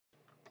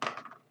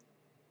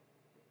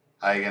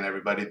Hi again,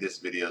 everybody. This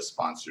video is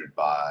sponsored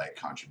by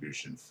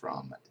contribution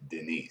from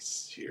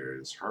Denise.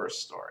 Here's her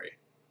story.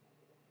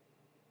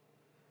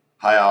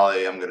 Hi,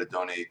 Ollie. I'm going to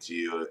donate to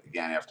you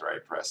again after I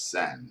press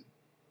send.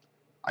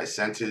 I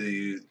sent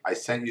you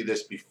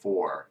this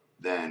before.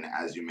 Then,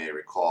 as you may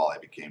recall, I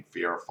became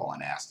fearful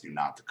and asked you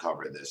not to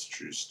cover this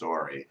true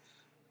story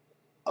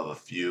of a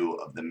few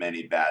of the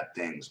many bad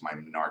things my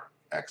narc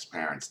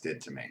ex-parents did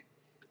to me.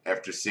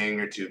 After seeing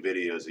your two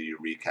videos of you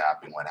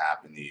recapping what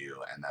happened to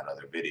you and that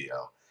other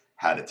video,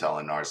 how to tell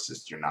a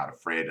narcissist you're not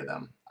afraid of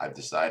them, I've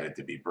decided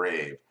to be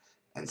brave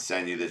and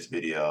send you this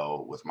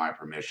video with my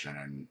permission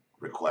and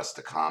request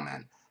a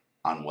comment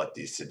on what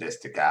these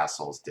sadistic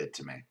assholes did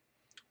to me.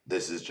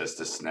 This is just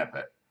a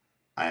snippet.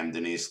 I am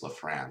Denise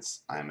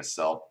LaFrance. I am a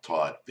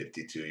self-taught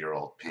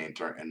 52-year-old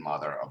painter and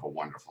mother of a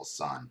wonderful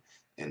son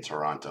in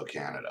Toronto,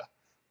 Canada.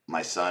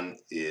 My son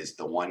is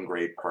the one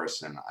great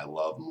person I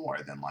love more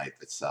than life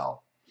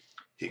itself.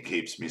 He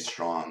keeps me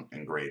strong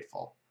and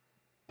grateful.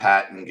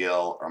 Pat and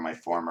Gil are my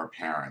former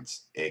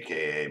parents,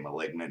 aka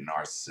malignant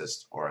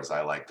narcissists, or as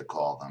I like to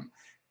call them,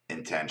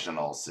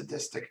 intentional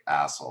sadistic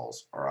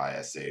assholes, or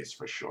ISAs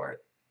for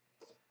short.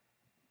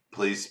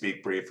 Please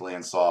speak briefly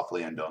and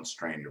softly and don't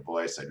strain your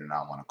voice. I do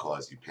not want to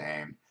cause you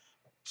pain.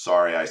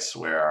 Sorry I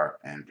swear,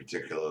 and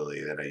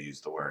particularly that I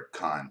use the word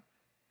cunt.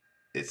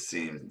 It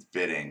seemed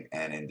fitting,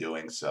 and in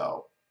doing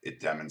so, it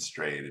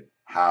demonstrated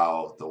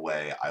how the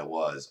way I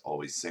was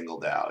always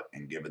singled out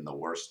and given the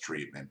worst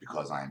treatment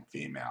because I am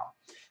female,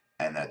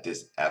 and that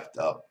this effed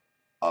up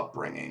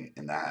upbringing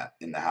in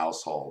the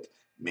household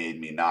made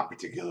me not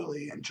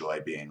particularly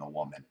enjoy being a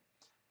woman.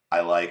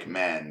 I like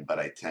men, but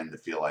I tend to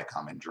feel like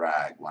I'm in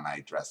drag when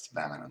I dress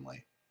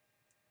femininely.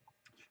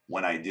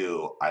 When I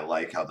do, I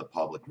like how the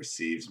public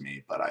receives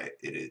me, but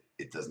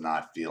it does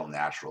not feel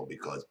natural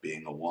because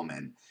being a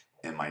woman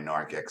in my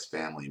narc-ex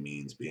family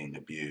means being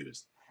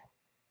abused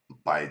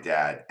by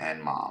dad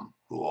and mom,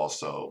 who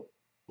also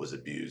was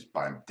abused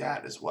by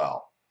dad as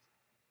well.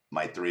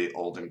 My three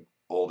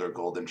older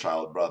golden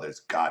child brothers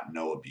got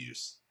no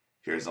abuse.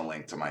 Here's a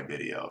link to my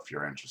video if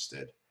you're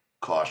interested.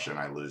 Caution,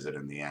 I lose it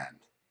in the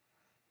end.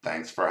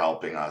 Thanks for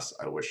helping us.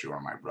 I wish you were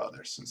my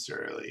brother.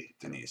 Sincerely,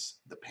 Denise,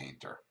 the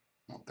painter.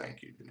 Well,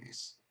 thank you,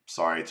 Denise.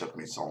 Sorry it took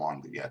me so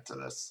long to get to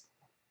this.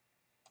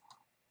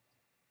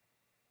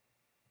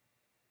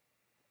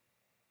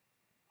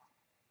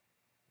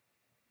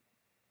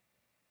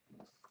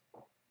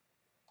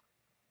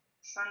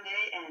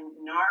 Sunday and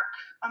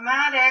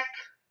Narc-O-Matic.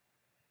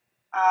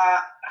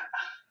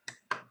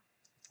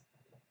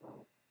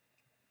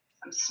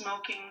 I'm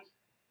smoking.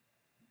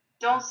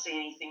 Don't say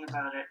anything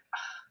about it.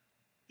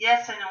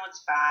 Yes, I know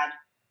it's bad.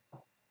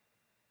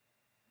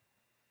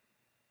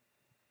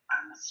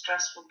 I'm a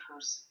stressful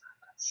person.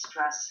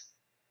 Stress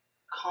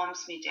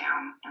calms me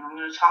down, and I'm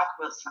going to talk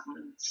about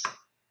something that's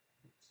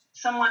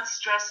somewhat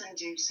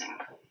stress-inducing.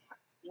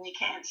 And you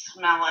can't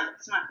smell it.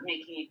 It's not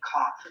making you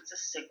cough. It's a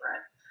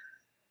cigarette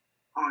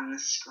on the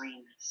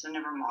screen, so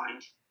never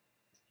mind.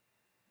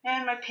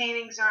 And my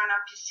paintings aren't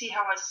up. You see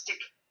how I stick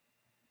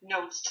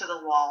notes to the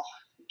wall.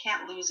 You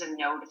can't lose a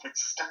note if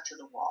it's stuck to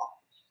the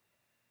wall.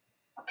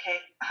 Okay?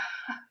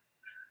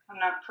 I'm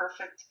not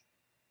perfect.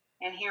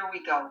 And here we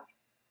go.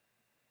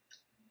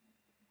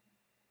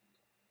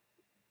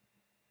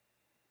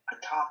 I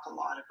talk a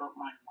lot about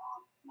my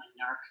mom, my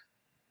narc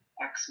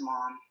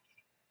ex-mom.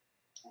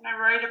 And I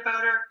write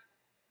about her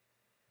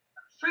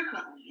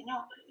frequently. You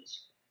know,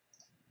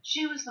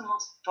 she was the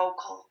most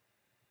vocal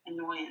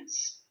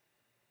annoyance,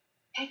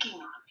 picking on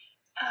me.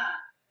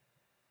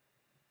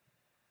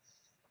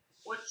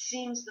 What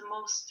seems the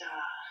most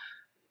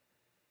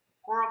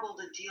horrible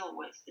to deal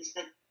with is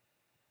that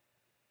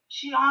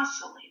she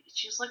oscillated.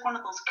 She was like one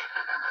of those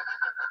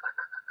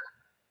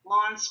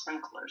lawn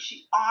sprinklers.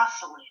 She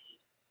oscillated,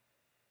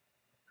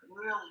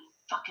 really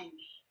fucking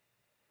me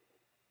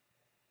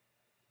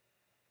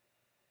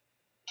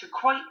to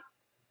quite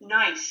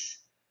nice,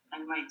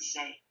 I might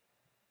say.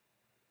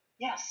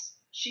 Yes,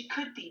 she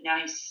could be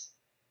nice.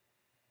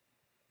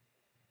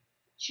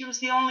 She was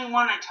the only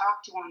one I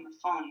talked to on the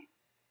phone,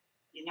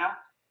 you know?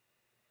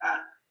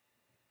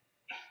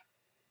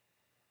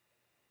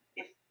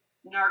 If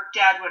Narc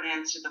Dad would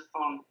answer the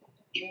phone,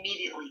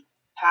 immediately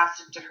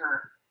pass it to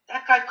her.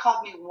 That guy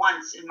called me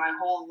once in my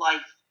whole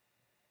life,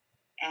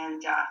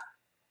 and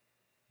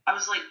I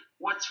was like,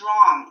 what's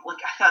wrong?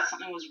 Like, I thought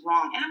something was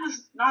wrong. And it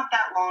was not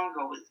that long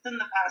ago. It was in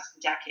the past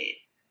decade.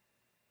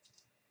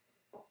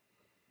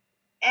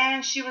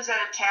 And she was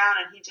out of town,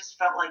 and he just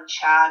felt like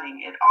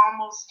chatting. It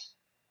almost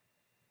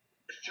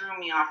threw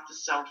me off the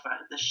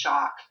sofa, the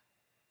shock.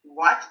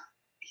 What?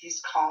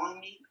 He's calling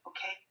me?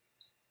 Okay.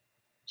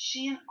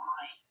 She and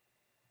I,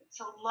 it's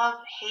a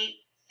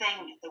love-hate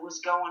thing that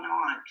was going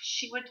on.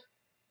 She would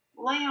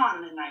lay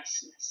on the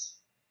niceness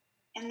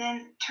and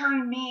then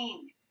turn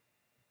mean.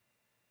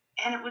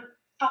 And it would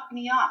fuck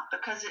me up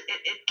because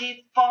it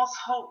gave false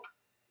hope.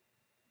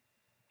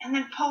 And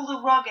then pull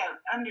the rug out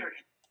under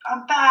it.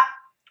 I'm back.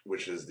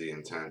 Which is the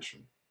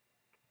intention.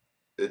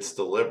 It's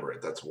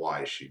deliberate. That's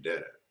why she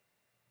did it.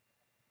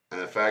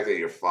 And the fact that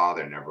your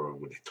father never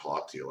would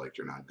talk to you like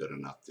you're not good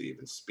enough to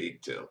even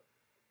speak to.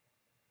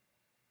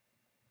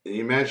 And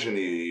you mentioned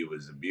he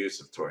was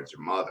abusive towards your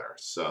mother,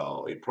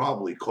 so he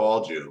probably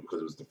called you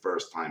because it was the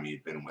first time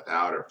he'd been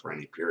without her for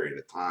any period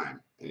of time,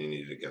 and you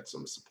needed to get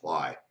some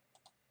supply.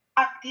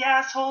 The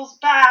asshole's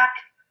back.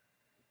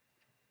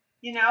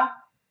 You know,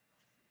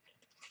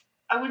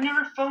 I would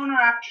never phone her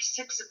after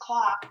 6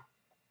 o'clock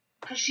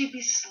because she'd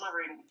be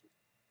slurring.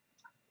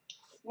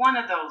 One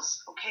of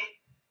those, okay?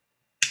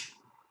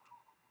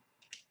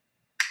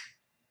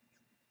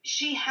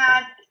 She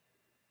had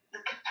the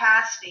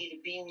capacity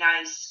to be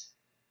nice,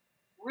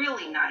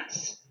 really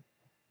nice.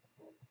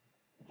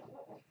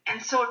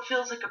 And so it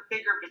feels like a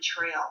bigger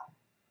betrayal.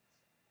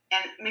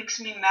 And it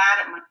makes me mad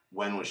at my...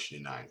 When was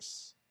she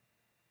nice?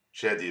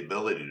 She had the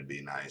ability to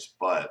be nice,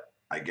 but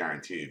I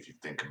guarantee you, if you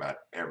think about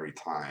every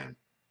time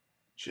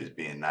she was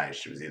being nice,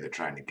 she was either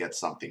trying to get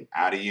something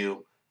out of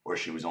you or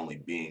she was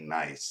only being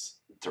nice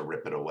to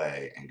rip it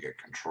away and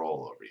get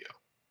control over you.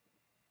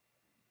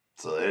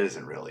 So it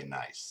isn't really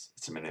nice.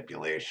 It's a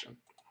manipulation.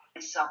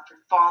 Myself for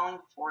falling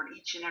for it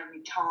each and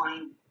every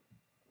time.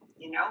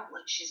 You know,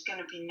 like she's going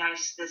to be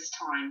nice this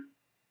time.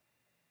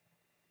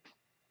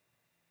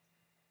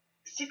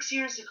 6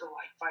 years ago,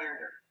 I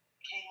fired her.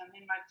 Okay, I'm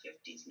in my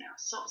 50s now.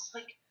 So it's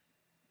like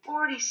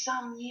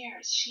 40-some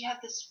years. She had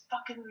this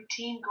fucking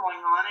routine going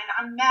on, and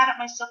I'm mad at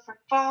myself for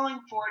falling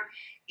for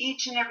it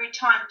each and every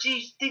time.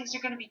 Geez, things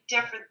are going to be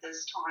different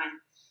this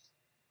time.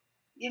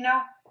 You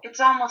know, it's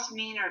almost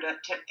meaner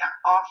to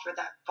offer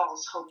that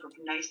false hope of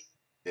nice.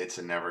 It's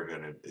never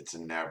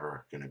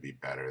gonna be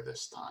better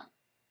this time.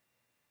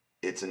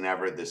 It's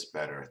never this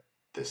better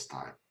this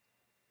time.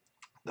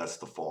 That's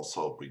the false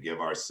hope we give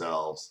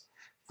ourselves,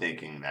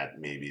 thinking that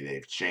maybe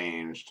they've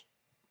changed.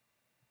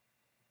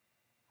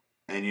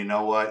 And you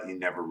know what? You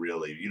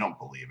don't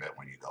believe it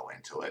when you go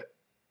into it.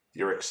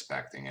 You're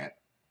expecting it.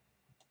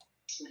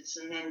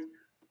 And then,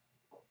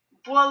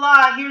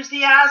 voila, here's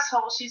the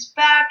asshole. She's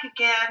back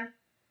again.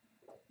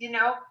 You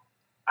know,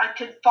 I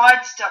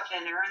confide stuff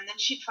in her, and then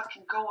she'd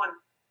fucking go and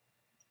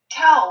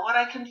tell what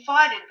I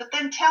confided, but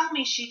then tell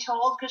me she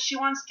told because she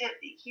wants to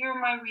hear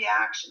my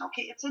reaction.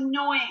 Okay, it's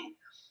annoying.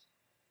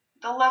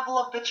 The level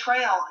of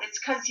betrayal. It's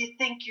because you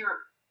think you're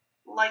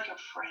like a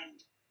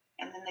friend,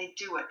 and then they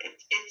do it.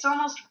 It's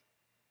almost...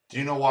 Do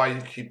you know why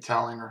you keep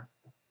telling her?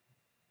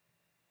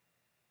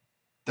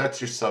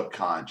 That's your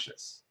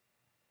subconscious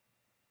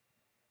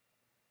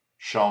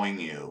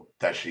showing you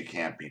that she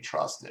can't be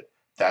trusted.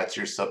 That's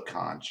your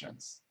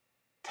subconscious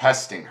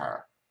testing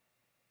her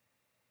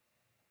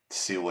to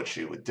see what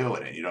she would do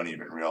in it. You don't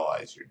even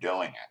realize you're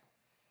doing it.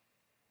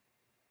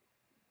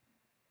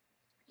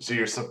 So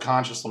your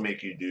subconscious will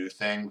make you do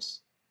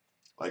things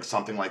like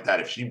something like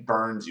that. If she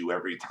burns you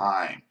every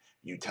time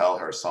you tell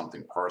her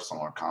something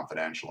personal or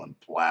confidential and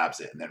blabs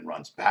it and then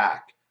runs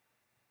back,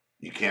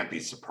 you can't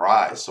be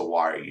surprised. So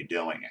why are you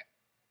doing it?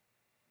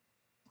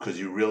 Because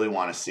you really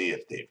want to see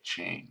if they've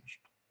changed.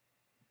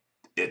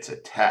 It's a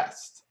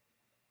test.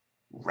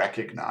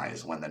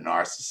 Recognize when the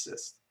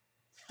narcissist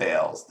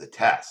fails the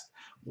test.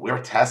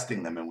 We're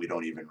testing them and we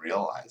don't even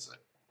realize it.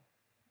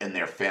 And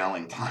they're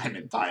failing time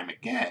and time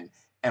again,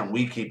 and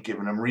we keep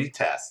giving them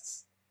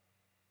retests.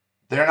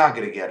 They're not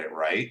going to get it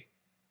right.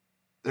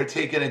 They're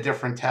taking a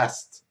different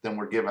test than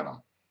we're giving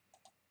them.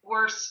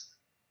 Worse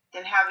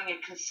than having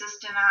a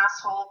consistent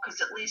asshole, because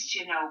at least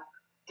you know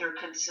they're a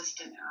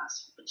consistent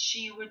asshole. But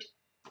she would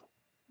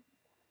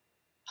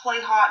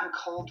play hot and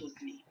cold with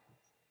me.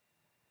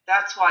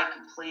 That's why I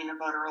complain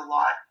about her a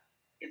lot.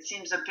 It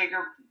seems a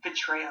bigger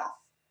betrayal.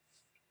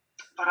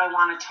 But I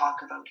want to talk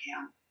about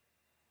him.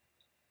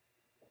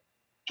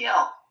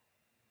 Gil.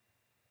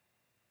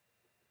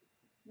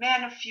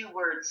 Man of few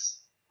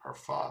words. Her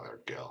father,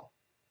 Gil.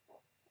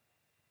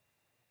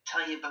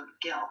 Tell you about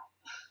Gil.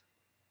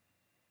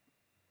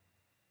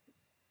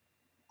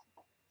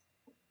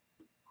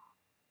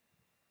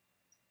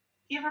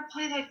 You ever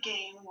play that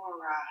game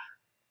where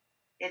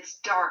it's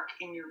dark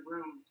in your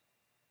room?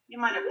 You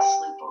might have a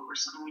sleepover or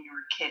something when you were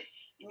a kid,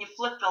 and you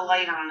flip the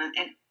light on,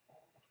 and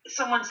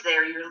someone's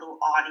there, your little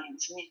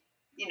audience, and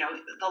you know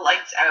the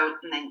light's out,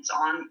 and then it's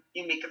on.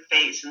 You make a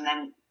face, and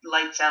then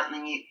lights out, and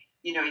then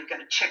you've got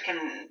a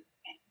chicken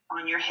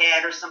on your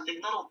head or something.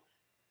 Little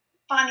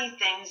funny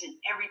things, and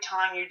every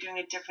time you're doing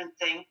a different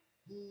thing.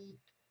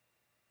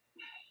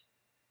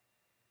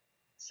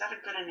 Is that a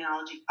good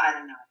analogy? I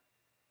don't know.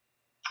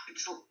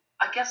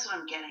 I guess what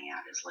I'm getting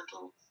at is like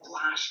little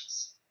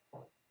flashes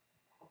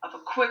of a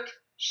quick,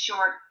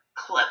 short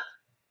clip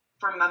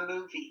from a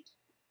movie,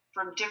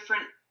 from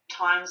different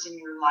times in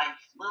your life,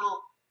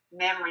 little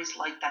memories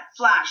like that.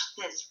 Flash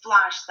this,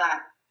 flash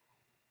that.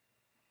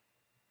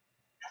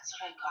 That's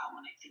what I got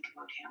when I think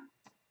about him.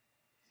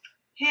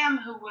 Him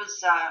who was,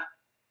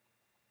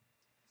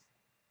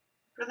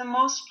 for the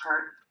most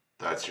part...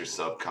 That's your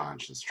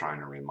subconscious trying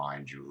to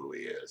remind you who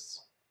he is.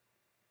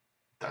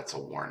 That's a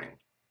warning.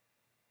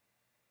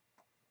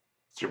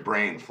 It's your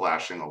brain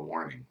flashing a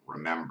warning.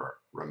 Remember,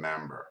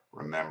 remember,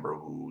 remember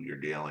who you're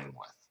dealing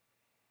with.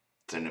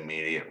 It's an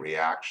immediate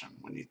reaction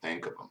when you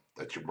think of them.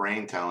 That's your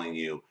brain telling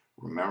you,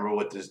 remember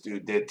what this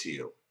dude did to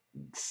you.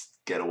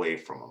 Get away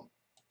from him.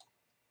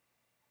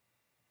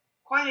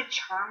 Quite a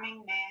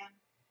charming man,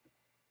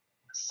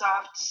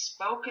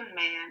 soft-spoken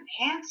man,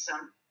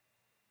 handsome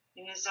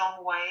in his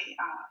own way,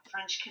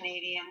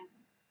 French-Canadian,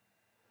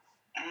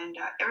 and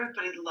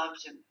everybody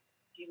loved him.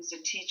 He was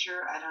a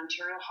teacher at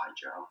Ontario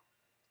Hydro,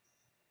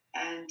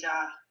 and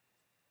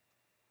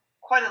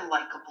quite a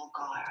likable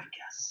guy, I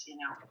guess, you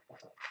know.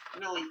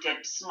 Really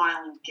did,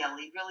 smiling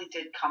Gilly, really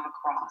did come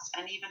across,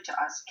 and even to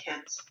us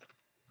kids,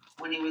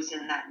 when he was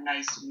in that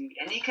nice mood.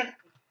 And he could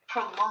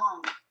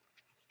prolong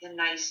the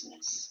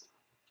niceness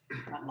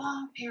for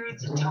long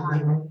periods of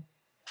time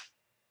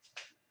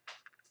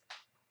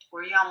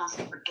where you almost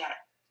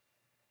forget.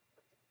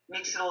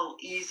 Makes it a little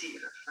easier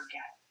to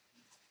forget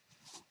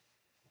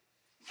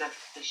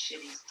the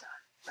shit he's done.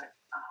 But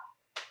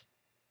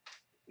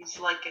he's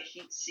like a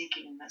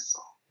heat-seeking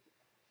missile.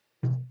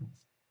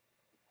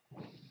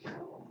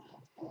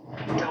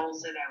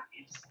 Doles it out.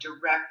 It's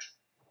direct,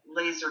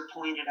 laser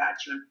pointed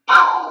at you, and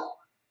pow!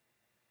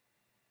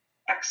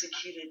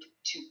 Executed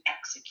to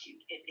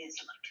execute. It is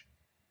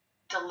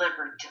like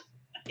delivered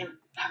to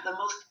have the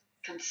most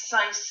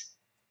concise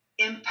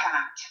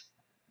impact.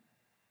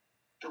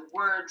 The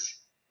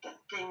words, the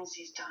things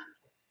he's done.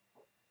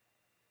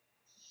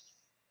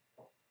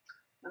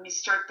 Let me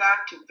start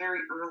back to very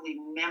early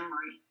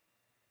memory.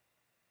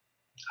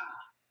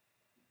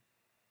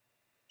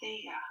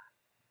 They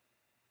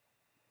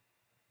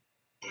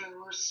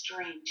were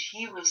strange.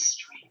 He was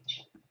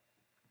strange.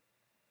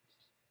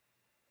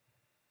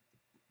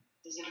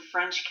 Is it a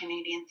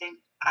French-Canadian thing?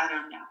 I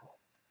don't know.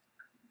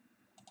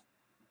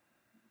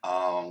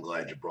 Oh, I'm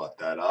glad you brought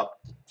that up.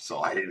 So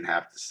I didn't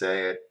have to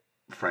say it.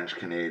 French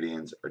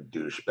Canadians are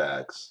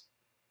douchebags.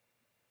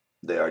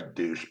 They are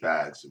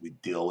douchebags. We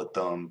deal with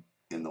them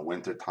in the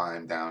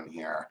wintertime down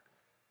here.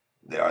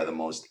 They are the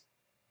most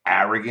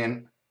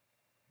arrogant,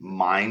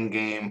 mind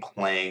game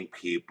playing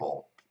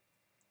people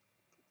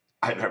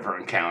I've ever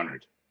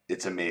encountered.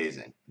 It's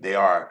amazing. They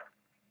are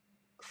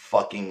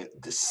fucking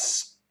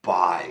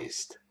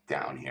despised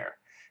down here.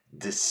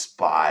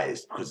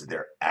 Despised because of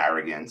their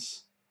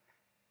arrogance.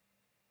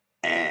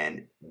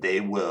 And they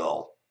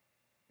will,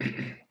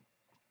 and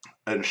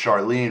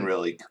Charlene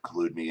really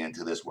clued me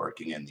into this,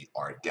 working in the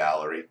art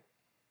gallery.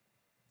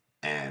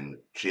 And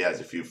she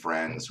has a few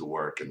friends who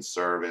work in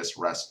service,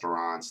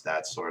 restaurants,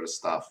 that sort of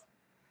stuff.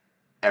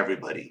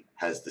 Everybody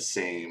has the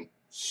same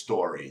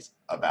stories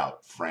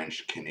about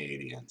French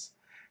Canadians.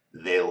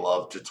 They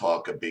love to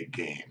talk a big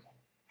game.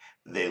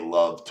 They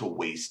love to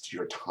waste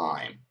your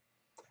time.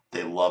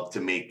 They love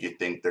to make you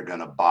think they're going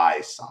to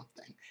buy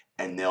something.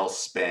 And they'll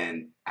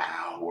spend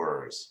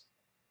hours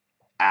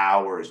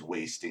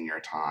wasting your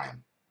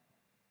time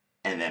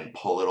and then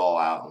pull it all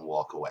out and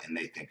walk away. And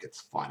they think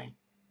it's funny.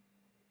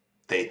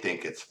 They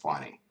think it's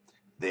funny.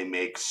 They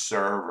make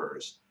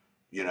servers,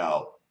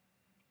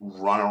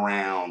 run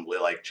around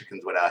with like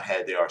chickens without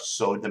head. They are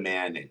so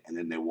demanding, and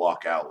then they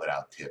walk out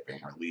without tipping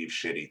or leave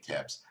shitty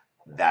tips.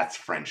 That's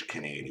French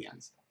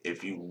Canadians.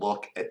 If you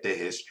look at the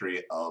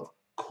history of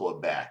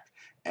Quebec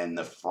and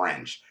the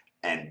French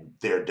and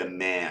their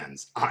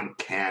demands on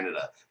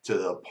Canada, to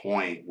the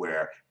point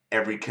where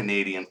every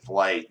Canadian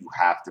flight you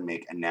have to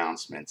make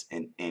announcements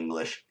in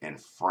English and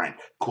French.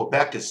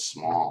 Quebec is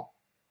small.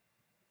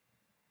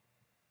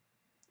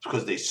 It's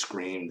because they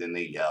screamed and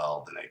they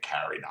yelled and they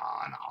carried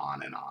on and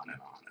on and on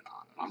and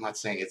on. I'm not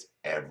saying it's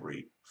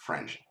every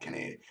French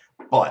Canadian,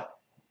 but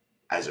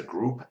as a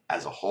group,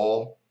 as a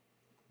whole,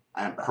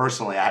 and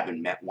personally, I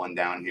haven't met one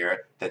down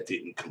here that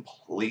didn't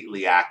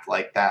completely act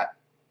like that.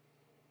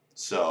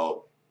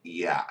 So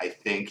yeah, I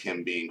think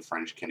him being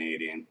French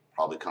Canadian,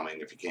 probably coming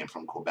if he came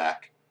from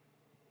Quebec,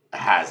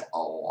 has a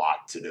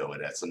lot to do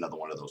with it. It's another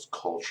one of those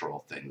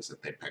cultural things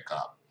that they pick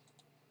up.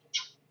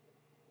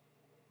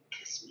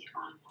 Kiss me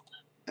on.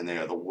 And they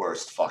are the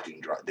worst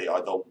fucking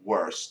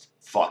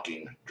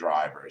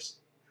drivers.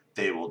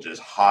 They will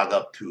just hog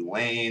up 2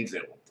 lanes. They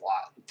will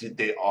block.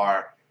 They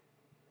are,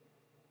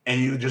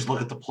 and you just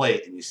look at the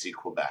plate and you see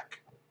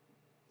Quebec.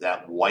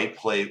 That white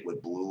plate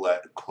with blue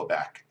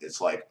Quebec. It's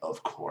like,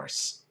 of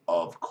course.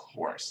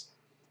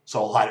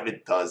 So a lot of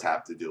it does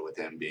have to do with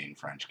him being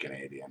French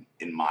Canadian,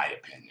 in my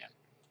opinion.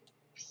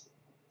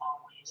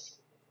 Always.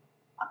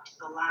 Up to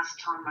the last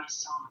time I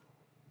saw him.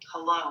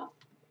 Hello.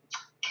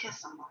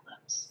 Kiss on the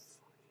lips.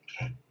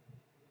 Okay.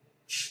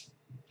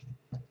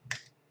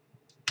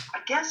 I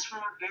guess from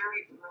a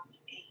very early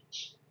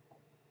age.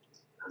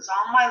 Because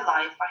all my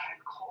life I had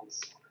cold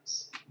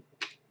sores.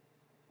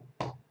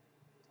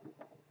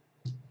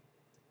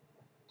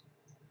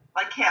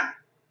 Like him.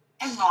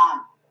 And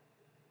Mom.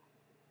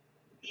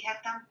 He had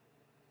them.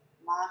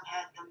 Mom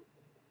had them.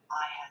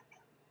 I had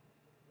them.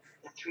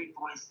 The 3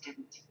 boys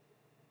didn't.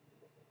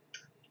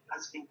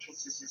 Husband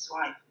kisses his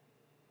wife.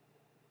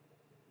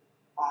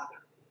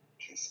 Father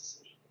kisses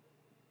me.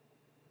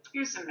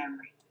 Here's a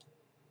memory.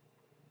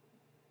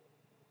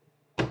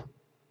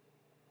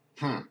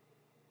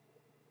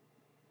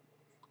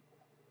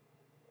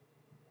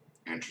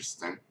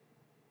 Interesting.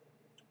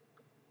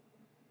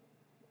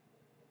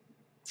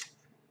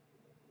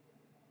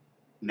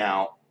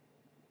 Now,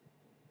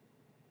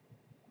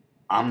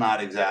 I'm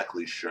not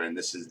exactly sure, and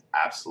this is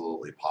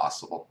absolutely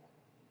possible.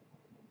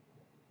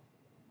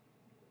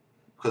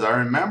 Because I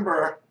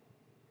remember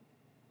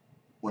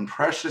when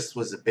Precious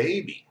was a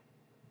baby,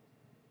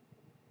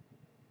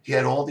 he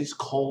had all these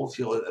colds.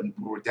 We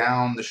were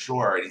down the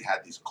shore, and he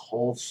had these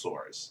cold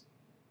sores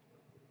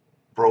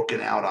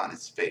broken out on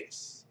his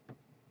face.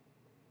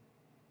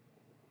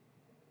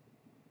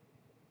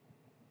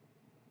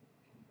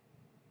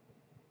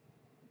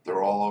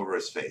 They're all over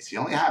his face. He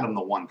only had them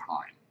the one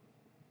time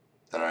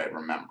that I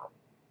remember.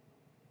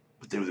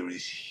 But there were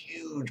these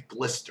huge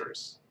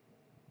blisters.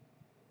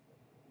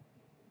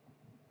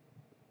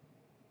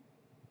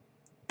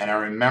 And I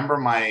remember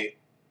my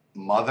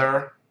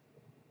mother,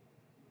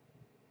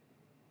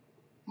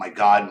 my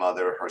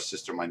godmother, her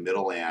sister, my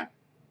middle aunt,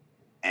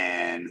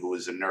 and who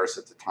was a nurse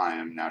at the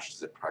time, now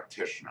she's a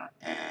practitioner,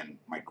 and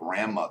my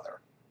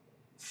grandmother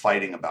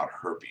fighting about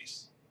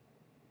herpes.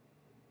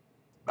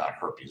 About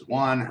herpes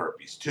 1,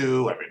 herpes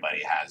 2,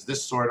 everybody has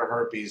this sort of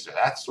herpes or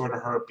that sort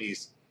of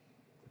herpes.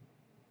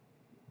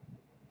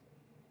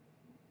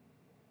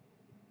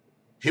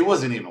 He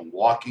wasn't even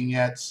walking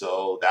yet,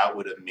 so that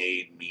would have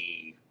made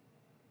me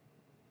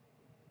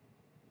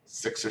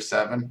 6 or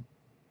 7,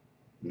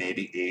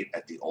 maybe 8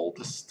 at the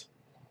oldest.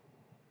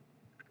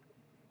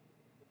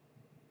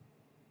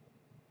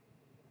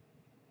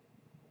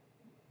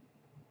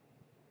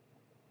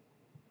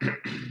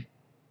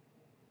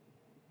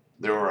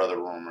 There were other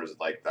rumors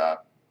like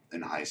that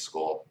in high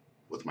school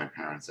with my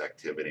parents'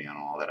 activity and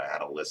all that I had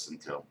to listen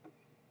to.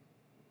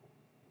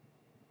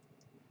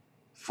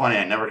 Funny,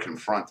 I never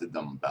confronted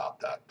them about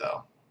that,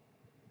 though,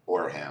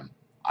 or him.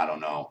 I don't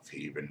know if he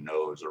even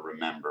knows or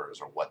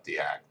remembers or what the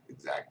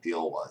exact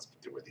deal was,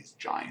 but there were these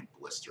giant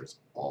blisters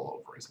all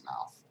over his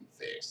mouth and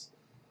face.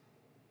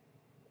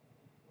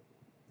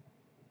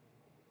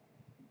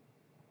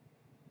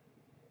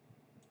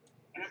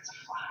 And it's a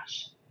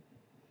flash.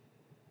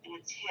 And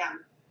it's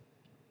him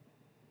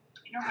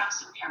in a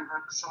house in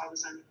Pembroke, so I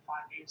was only 5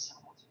 years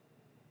old.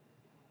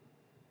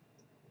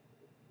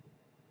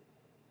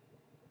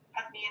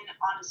 Had me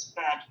on his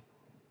bed.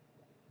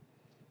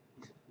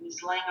 And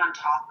he's laying on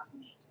top of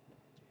me.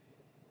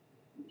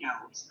 No,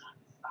 he's not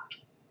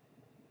fucking.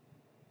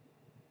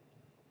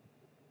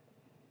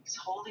 He's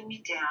holding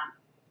me down,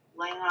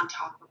 laying on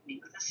top of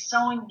me with a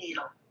sewing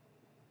needle.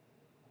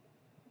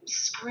 I'm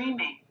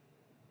screaming.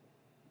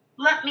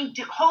 Let me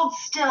hold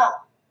still.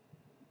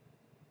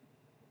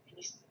 And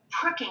he's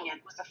pricking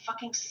it with a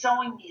fucking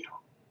sewing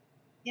needle.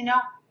 You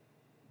know,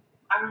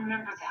 I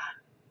remember that.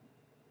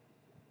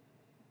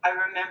 I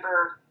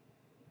remember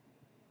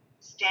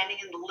standing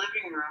in the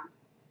living room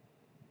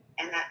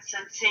and that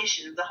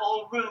sensation of the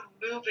whole room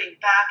moving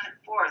back and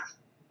forth,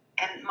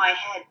 and my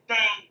head,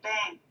 bang,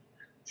 bang,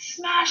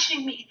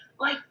 smashing me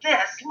like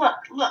this. Look,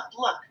 look,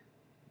 look.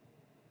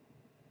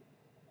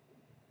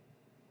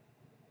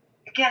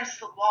 Against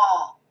the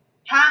wall.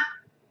 Huh?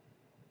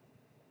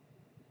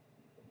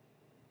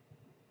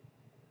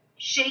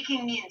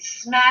 Shaking me and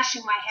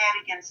smashing my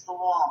head against the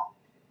wall.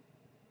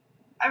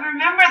 I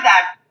remember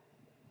that.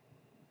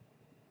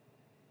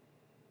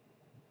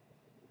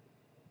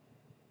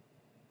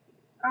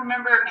 I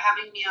remember him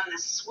having me on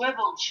this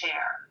swivel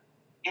chair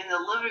in the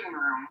living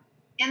room,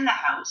 in the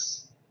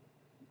house,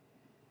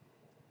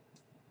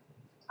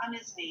 on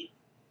his knee.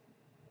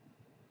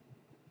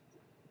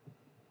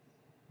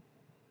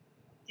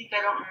 I think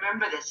I don't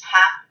remember this,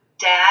 huh?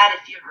 Dad,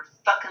 if you ever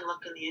fucking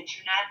look on the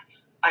internet,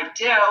 I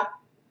do.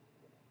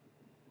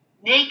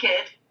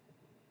 Naked,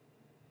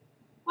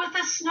 with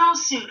a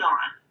snowsuit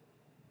on,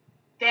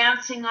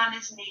 bouncing on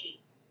his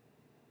knee,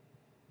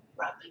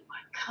 rubbing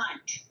my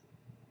cunt.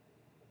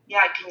 Yeah,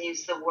 I can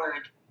use the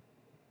word.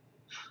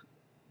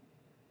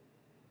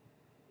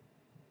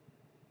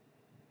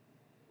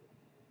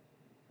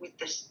 With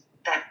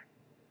that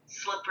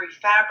slippery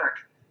fabric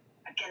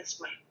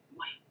against my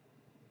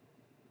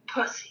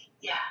pussy.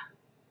 Yeah.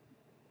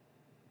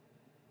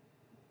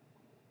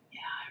 Yeah,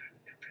 I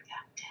remember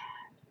that,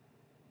 Dad.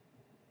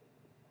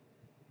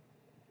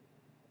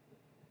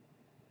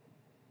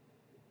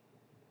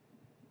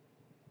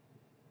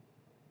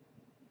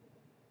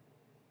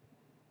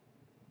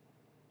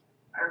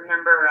 I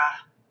remember,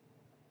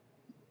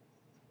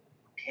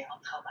 okay, I'll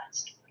tell that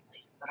story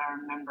later, but I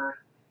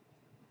remember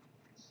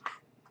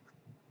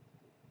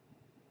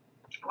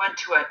I went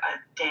to a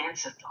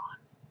dance-a-thon.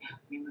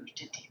 We moved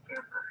to Deep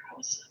River. I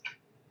was like,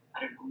 I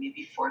don't know,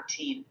 maybe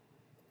 14.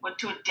 Went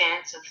to a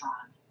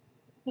dance-a-thon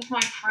with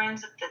my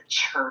friends at the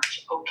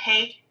church,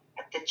 okay?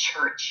 At the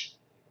church.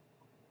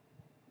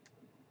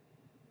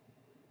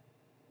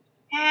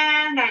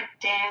 And I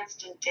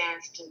danced and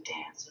danced and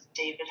danced with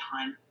David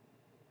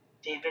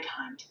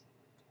Hunt.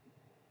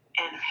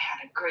 And I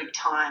had a great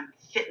time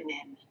fitting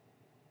in.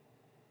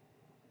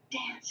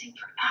 Dancing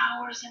for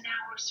hours and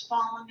hours,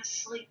 falling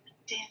asleep and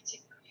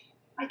dancing.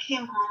 I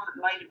came home, it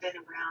might have been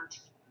around,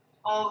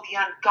 the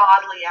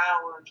ungodly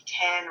hour of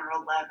 10 or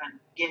 11,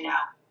 you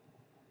know.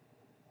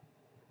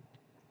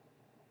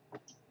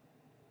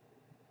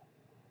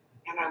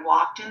 And I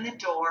walked in the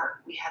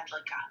door. We had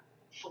like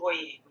a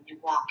foyer when you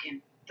walk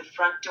in. The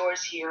front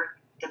door's here.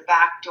 The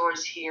back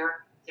door's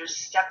here. There's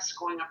steps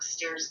going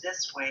upstairs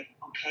this way,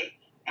 okay?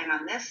 And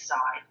on this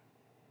side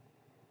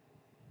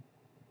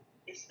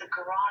is the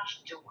garage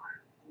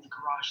door. And the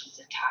garage is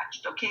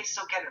attached. Okay,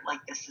 so get it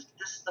like this.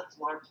 This is the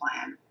floor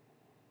plan.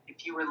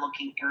 If you were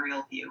looking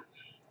aerial view.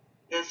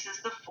 This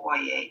is the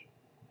foyer.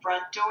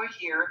 Front door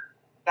here.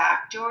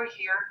 Back door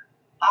here.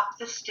 Up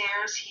the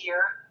stairs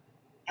here.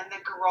 And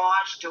the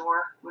garage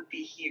door would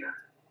be here.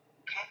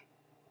 Okay?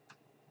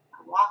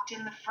 I walked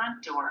in the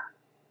front door.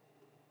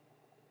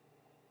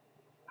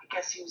 I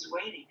guess he was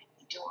waiting at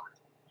the door.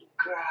 He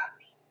grabbed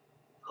me,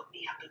 put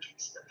me up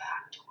against the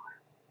back door.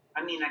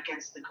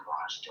 Against the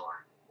garage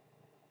door.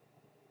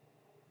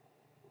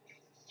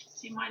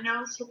 See my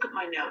nose? Look at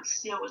my nose.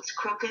 See how it's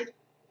crooked?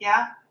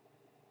 Yeah?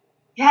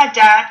 Yeah,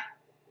 Dad.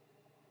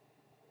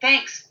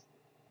 Thanks.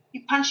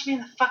 You punched me in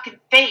the fucking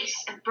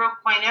face and broke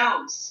my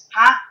nose.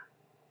 Huh?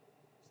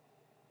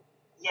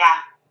 Yeah.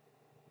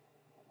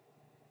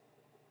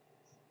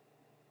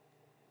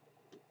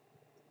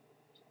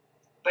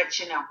 But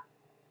you know,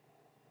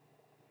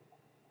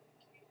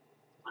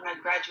 when I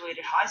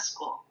graduated high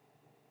school,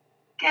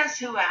 guess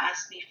who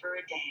asked me for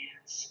a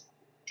dance?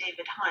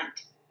 David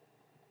Hunt.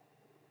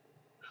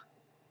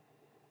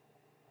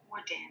 We're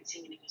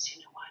dancing, and he goes,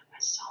 you know what? I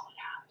saw what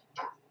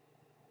happened.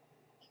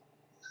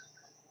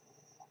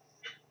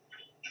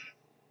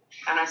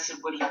 And I said,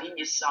 what do you mean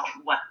you saw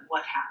what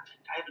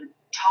happened? I haven't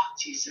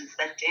talked to you since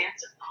that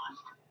dance-a-thon.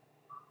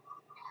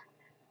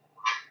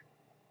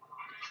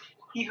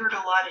 He heard a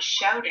lot of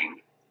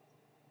shouting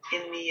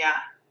in the,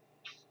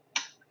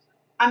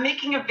 I'm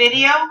making a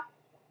video.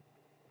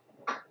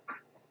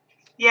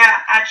 Yeah,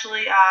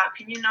 actually,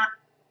 can you not?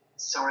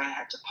 Sorry, I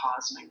had to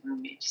pause. My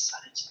roommate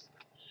decided to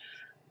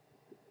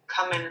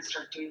come in and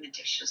start doing the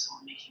dishes while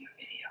I'm making a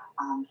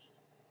video.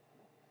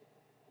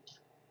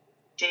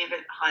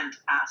 David Hunt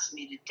asked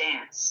me to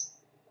dance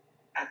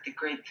at the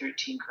grade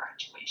 13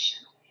 graduation.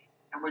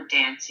 And we're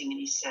dancing, and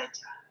he said,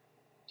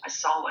 I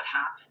saw what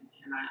happened.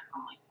 And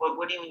I'm like,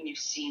 what do you mean you've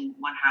seen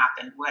what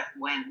happened? What,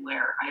 when,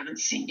 where? I haven't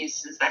seen you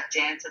since that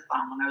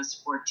dance-a-thon when I was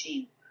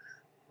 14.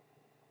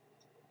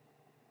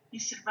 He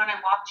said, when I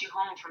walked you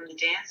home from the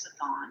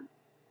dance-a-thon,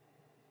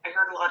 I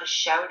heard a lot of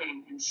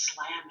shouting and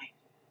slamming.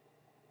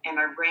 And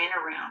I ran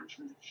around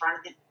from the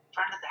front of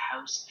the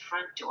house, the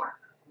front door,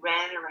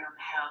 ran around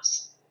the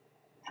house,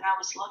 and I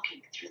was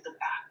looking through the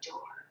back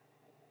door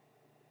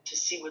to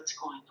see what's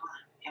going on.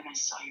 And I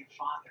saw your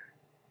father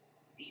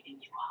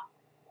beating you up.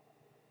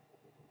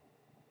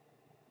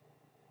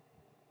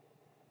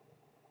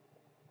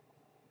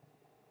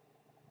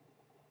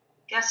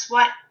 Guess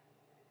what,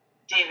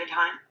 David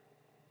Hunt?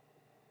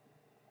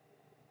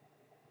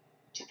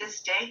 To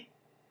this day,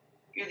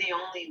 you're the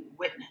only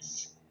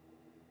witness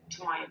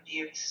to my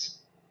abuse.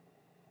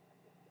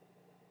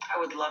 I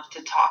would love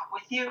to talk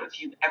with you if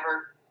you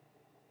ever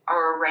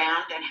are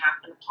around and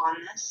happen upon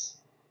this.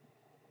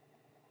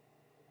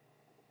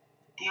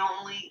 The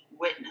only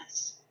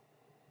witness.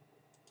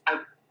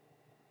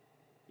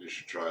 You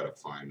should try to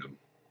find him,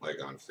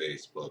 like on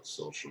Facebook,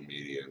 social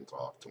media, and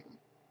talk to him.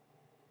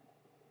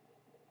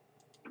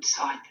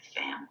 Outside the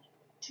family,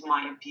 to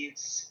my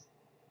abuse.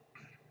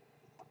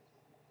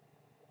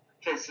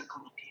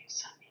 Physical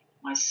abuse, I mean.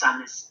 My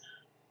son has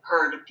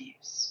heard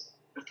abuse,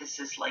 but this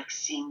is like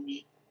seeing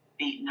me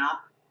beaten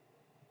up.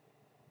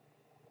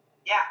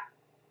 Yeah.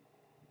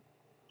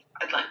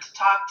 I'd like to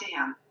talk to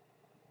him,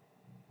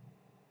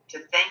 to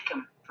thank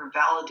him for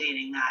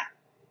validating that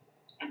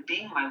and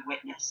being my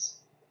witness.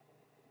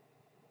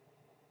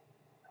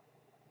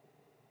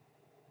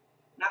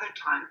 Another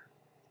time,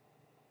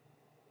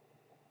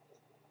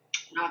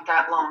 not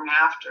that long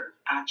after,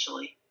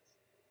 actually,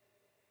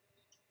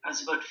 I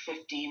was about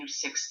 15 or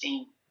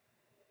 16.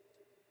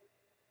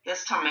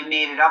 This time I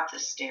made it up the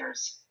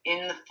stairs,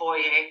 in the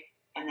foyer,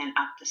 and then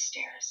up the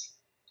stairs.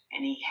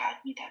 And he had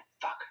me, that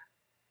fucker.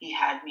 He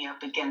had me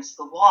up against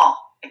the wall,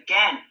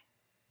 again.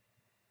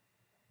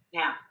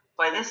 Now,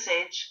 by this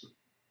age,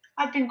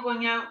 I'd been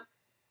going out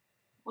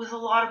with a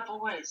lot of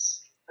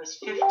boys. I was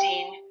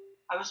 15,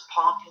 I was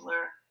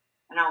popular,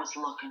 and I was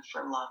looking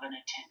for love and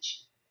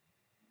attention.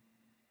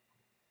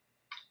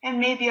 And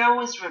maybe I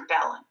was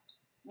rebelling.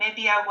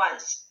 Maybe I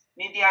was.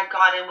 Maybe I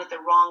got in with the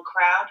wrong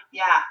crowd.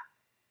 Yeah.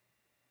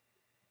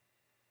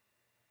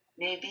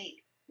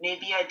 Maybe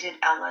I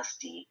did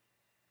LSD.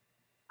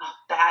 Oh,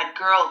 bad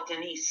girl,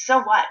 Denise. So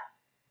what?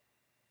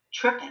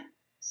 Tripping.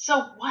 So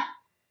what?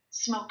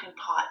 Smoking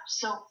pot.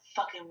 So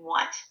fucking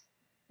what?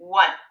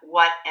 What,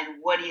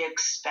 and what do you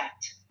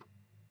expect?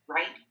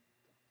 Right?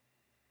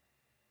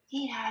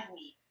 He had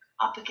me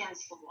up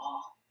against the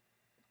wall.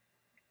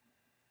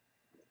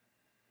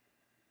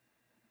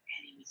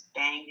 And he was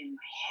banging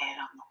my head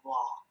on the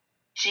wall.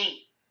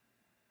 Gee,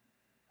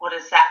 what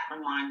does that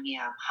remind me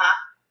of, huh?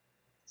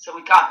 So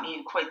he got me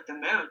in quite the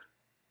mood.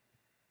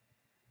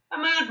 A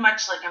mood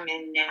much like I'm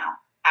in now,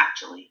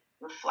 actually,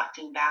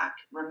 reflecting back,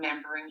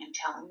 remembering and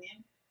telling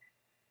you.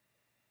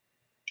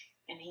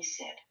 And he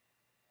said,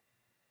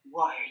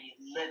 Why are you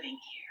living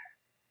here?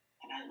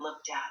 And I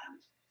looked at him.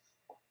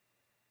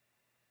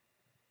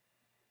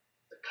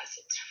 Because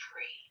it's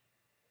free.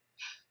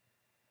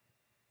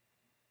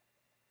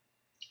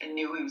 I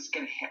knew he was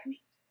going to hit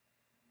me.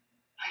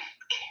 I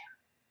didn't care.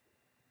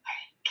 I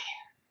didn't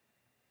care.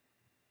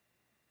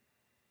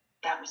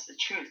 That was the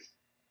truth.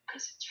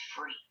 Because it's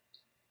free.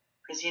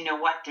 Because you know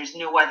what? There's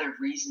no other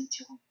reason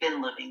to have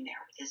been living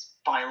there with his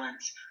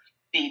violence,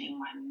 beating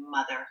my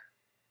mother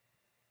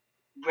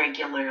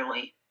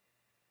regularly.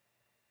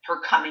 Her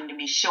coming to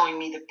me, showing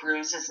me the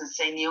bruises and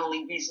saying the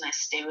only reason I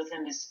stay with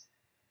him is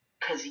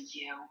because of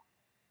you.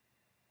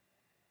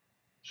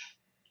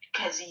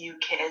 Because of you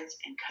kids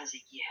and because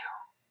of you.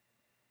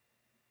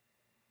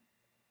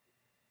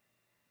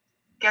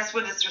 Guess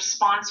what his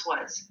response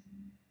was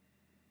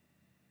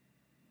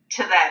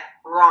to that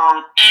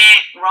wrong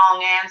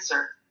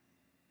answer?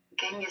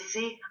 Can you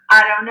see?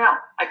 I don't know.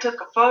 I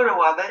took a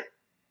photo of it.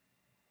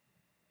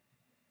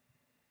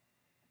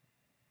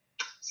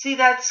 See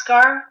that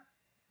scar?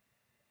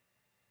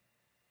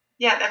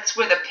 Yeah, that's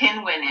where the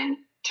pin went in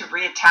to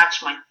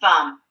reattach my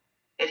thumb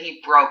that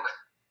he broke.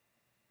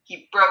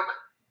 He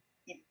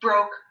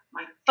broke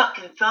my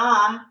fucking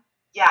thumb.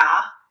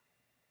 Yeah.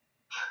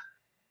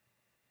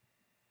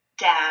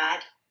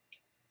 Dad.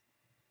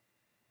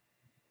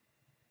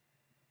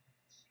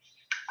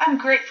 I'm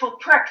grateful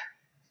prick,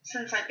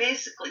 since I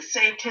basically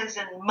saved his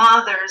and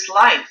mother's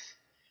life.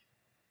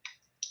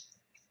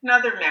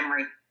 Another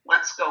memory.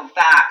 Let's go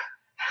back.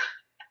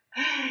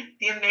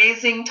 The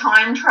amazing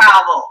time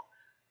travel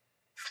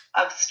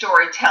of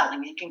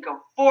storytelling. You can go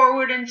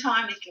forward in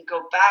time, you can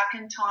go back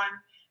in time,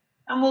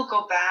 and we'll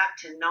go back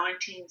to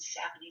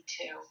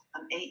 1972.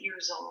 I'm 8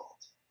 years old.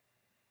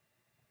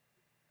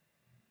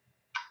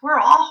 We're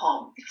all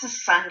home. It's a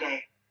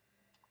Sunday.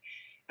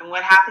 And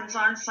what happens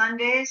on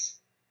Sundays?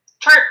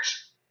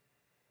 Church.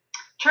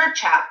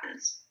 Church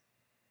happens.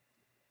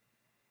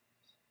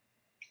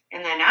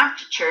 And then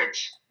after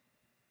church,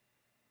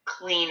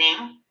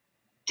 cleaning,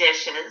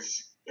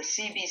 dishes, the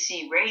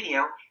CBC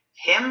radio,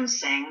 hymn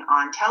sing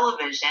on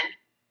television,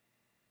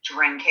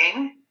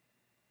 drinking,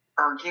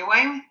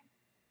 arguing,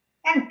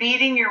 and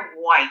beating your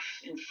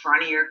wife in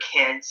front of your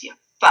kids, you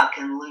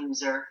fucking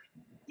loser.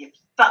 You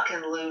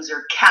fucking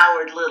loser,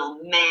 coward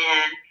little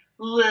man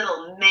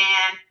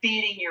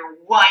beating your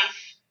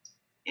wife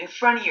in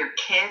front of your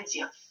kids,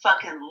 you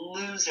fucking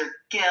loser,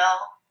 Gil.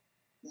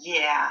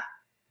 Yeah.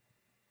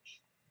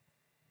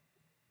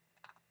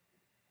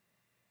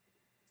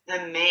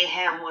 The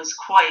mayhem was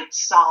quite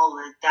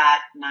solid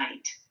that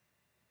night.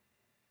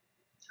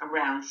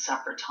 Around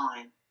supper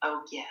time.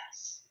 Oh,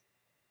 yes.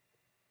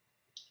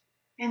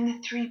 And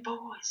the three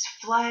boys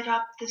fled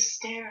up the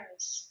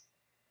stairs.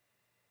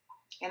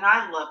 And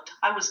I looked.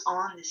 I was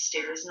on the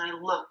stairs and I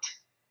looked.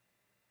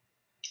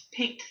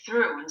 Peeked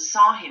through and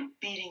saw him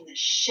beating the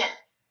shit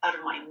out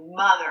of my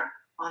mother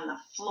on the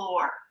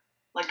floor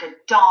like a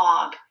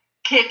dog,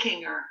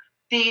 kicking her,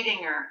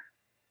 beating her.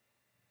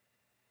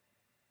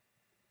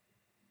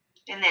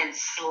 And then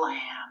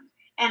slam.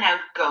 And out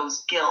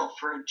goes Gil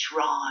for a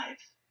drive.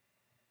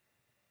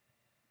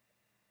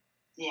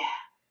 Yeah,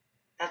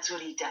 that's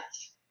what he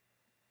does.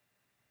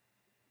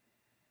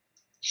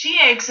 She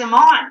eggs him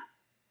on.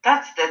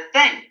 That's the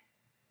thing.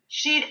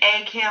 She'd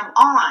egg him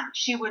on.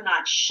 She would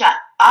not shut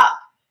up.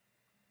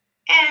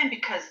 And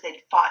because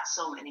they'd fought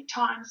so many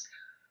times,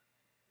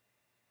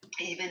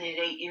 even at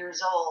 8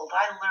 years old,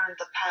 I learned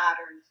the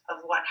pattern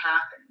of what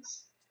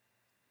happens.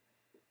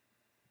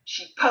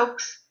 She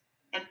pokes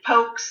and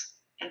pokes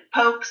and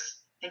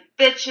pokes and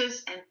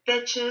bitches,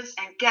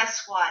 and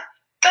guess what?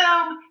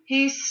 Boom!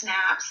 He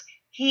snaps.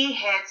 He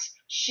hits.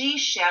 She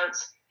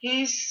shouts.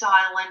 He's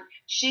silent.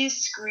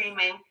 She's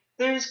screaming.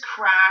 There's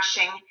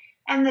crashing.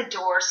 And the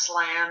door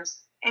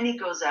slams. And he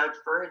goes out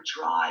for a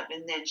drive.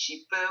 And then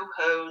she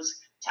boo-hoos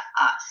to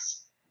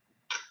us.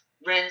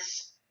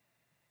 Rinse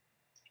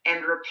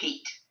and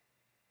repeat.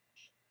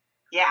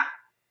 Yeah.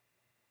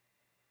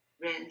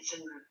 Rinse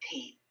and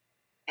repeat.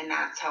 And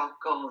that's how it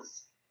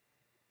goes.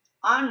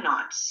 I'm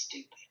not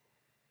stupid.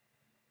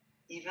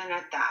 Even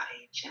at that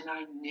age. And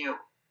I knew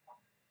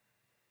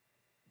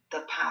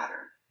the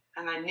pattern.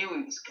 And I knew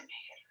he was going to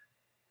hit her.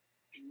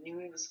 I knew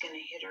he was going to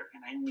hit her.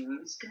 And I knew he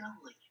was going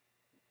to leave.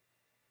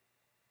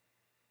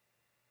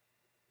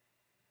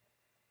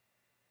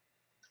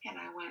 And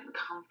I went and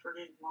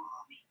comforted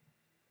Mommy.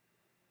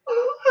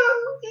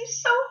 Ooh,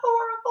 he's so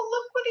horrible.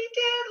 Look what he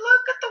did.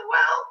 Look at the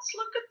welts.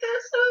 Look at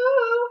this.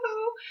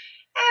 Ooh.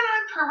 And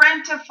I'm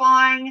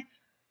parentifying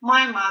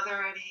my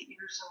mother at 8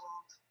 years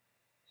old.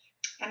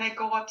 And I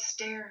go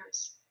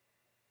upstairs.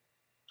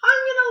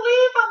 I'm going to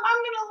leave him.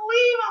 I'm going to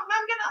leave him.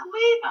 I'm going to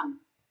leave him.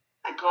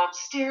 I go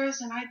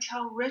upstairs and I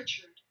tell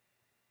Richard,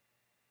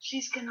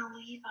 she's going to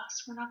leave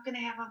us. We're not going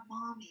to have a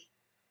Mommy.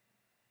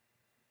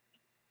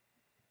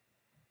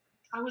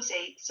 I was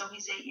 8, so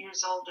he's 8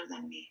 years older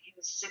than me. He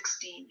was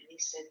 16, and he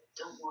said,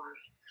 don't worry,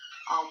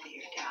 I'll be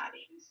your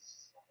daddy.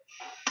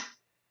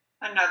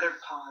 Another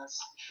pause.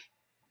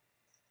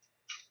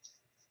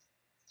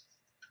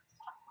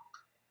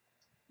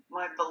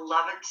 My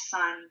beloved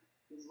son,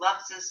 who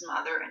loves his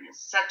mother and is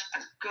such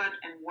a good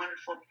and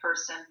wonderful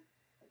person,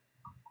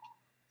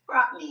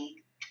 brought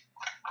me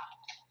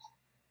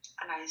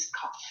an iced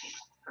coffee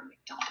from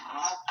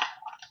McDonald's,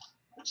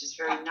 which is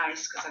very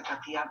nice because I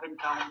got the oven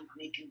going,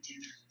 making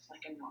dinner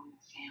like a normal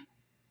family.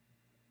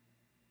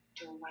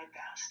 Doing my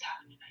best,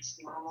 having a nice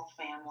normal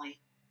family,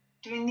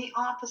 doing the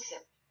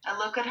opposite. I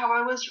look at how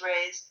I was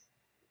raised,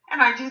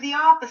 and I do the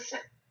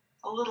opposite.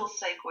 A little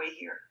segue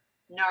here.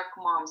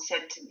 Narc mom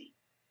said to me,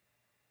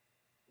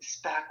 this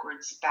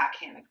backwards,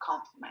 backhanded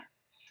compliment,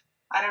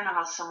 I don't know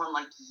how someone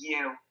like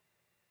you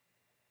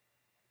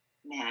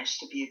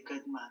managed to be a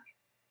good mother,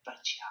 but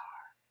you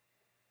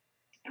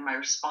are. And my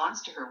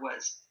response to her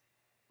was,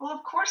 well,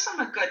 of course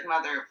I'm a good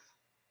mother.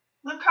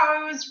 Look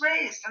how I was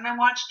raised, and I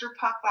watched her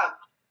pop up.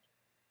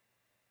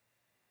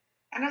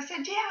 And I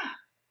said, yeah,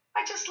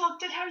 I just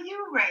looked at how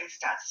you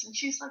raised us. And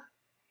she's like,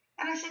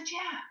 and I said,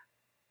 yeah.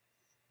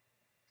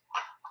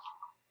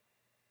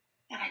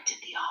 And I did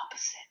the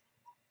opposite.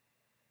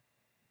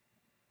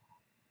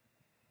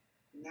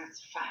 And that's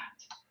a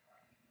fact.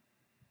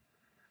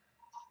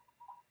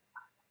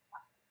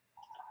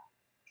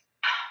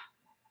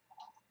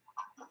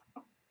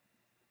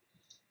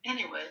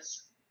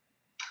 Anyways,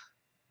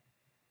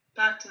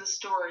 back to the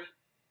story.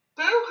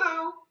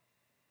 Boo-hoo.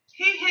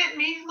 He hit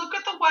me. Look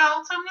at the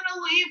welts. I'm going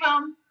to leave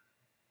him.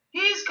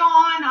 He's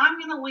gone. I'm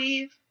going to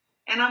leave.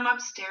 And I'm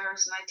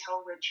upstairs, and I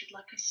tell Richard,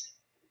 like I said,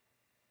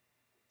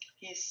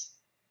 he's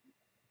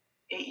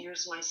 8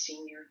 years my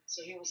senior,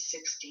 so he was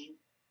 16.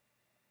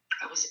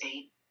 I was 8.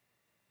 I'm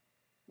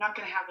not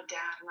going to have a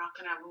dad. I'm not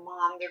going to have a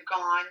mom. They're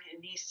gone.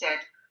 And he said,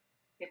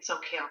 it's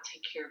okay. I'll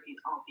take care of you.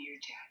 I'll be your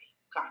daddy.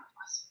 God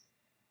bless.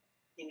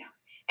 You know.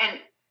 And,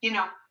 you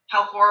know,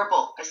 how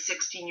horrible a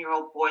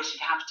 16-year-old boy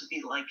should have to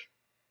be, like,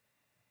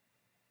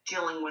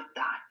 dealing with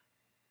that.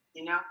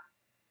 You know?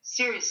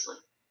 Seriously.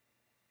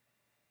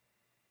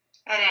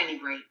 At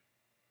any rate,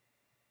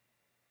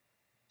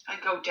 I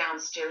go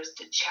downstairs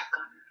to check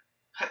on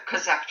her.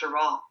 Because after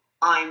all,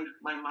 I'm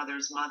my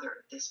mother's mother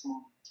at this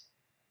moment.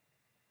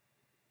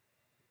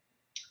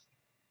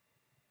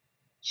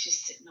 She's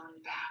sitting on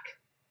the back,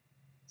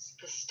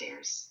 the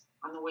stairs,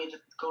 on the way to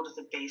go to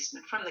the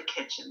basement. From the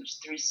kitchen, there's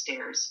 3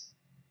 stairs.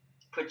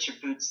 Put your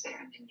boots there,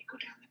 and then you go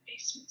down the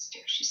basement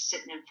stairs. She's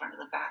sitting in front of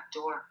the back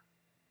door.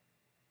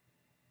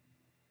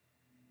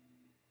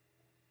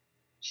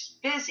 She's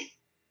busy.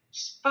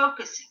 She's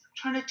focusing.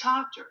 I'm trying to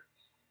talk to her.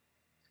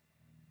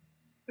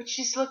 But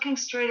she's looking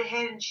straight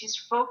ahead, and she's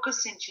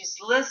focusing. She's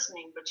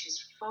listening, but she's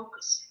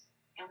focusing.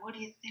 And what do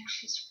you think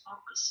she's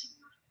focusing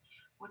on?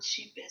 What's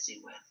she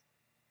busy with?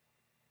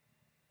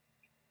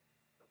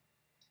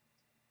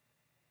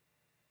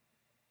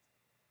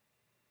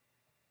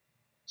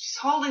 She's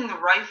holding the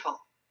rifle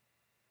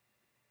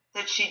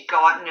that she'd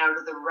gotten out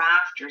of the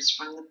rafters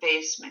from the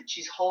basement.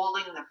 She's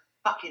holding the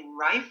fucking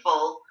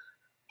rifle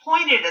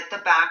pointed at the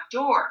back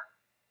door,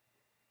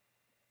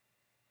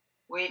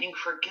 waiting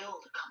for Gil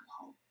to come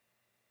home.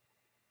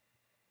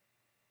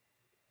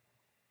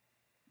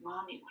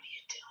 Mommy, what are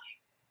you doing?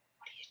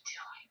 What are you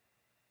doing?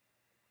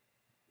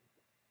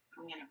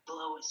 I'm going to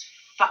blow his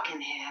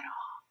fucking head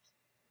off,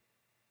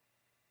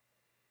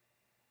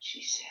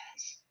 she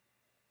says.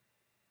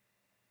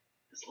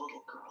 This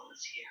little girl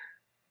is here,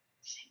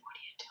 saying, what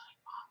are you doing,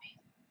 Mommy?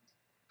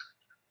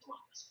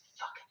 Blow his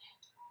fucking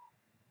head off.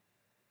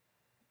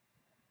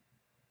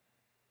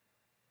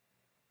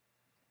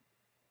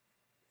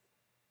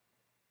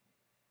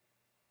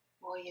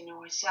 Well, you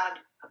know, I said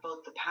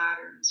about the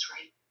patterns,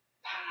 right?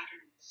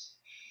 Patterns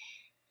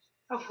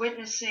of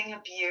witnessing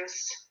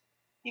abuse.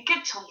 You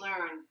get to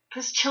learn,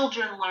 because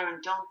children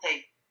learn, don't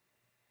they?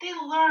 They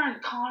learn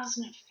cause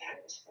and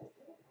effect.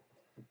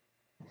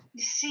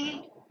 You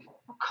see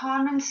a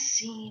common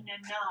scene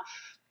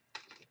enough,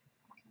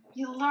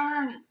 you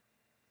learn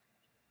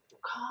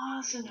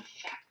cause and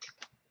effect.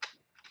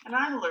 And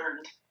I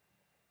learned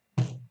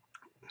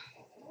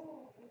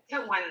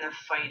that when the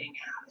fighting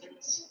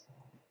happens,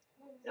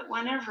 that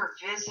whenever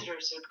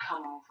visitors would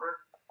come over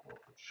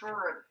for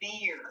a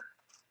beer,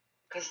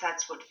 because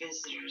that's what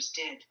visitors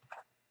did,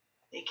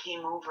 they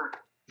came over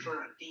for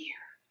a beer,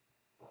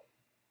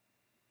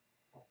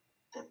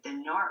 that the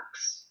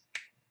narcs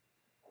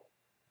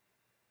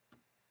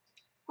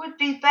would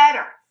be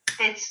better.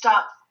 They'd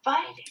stop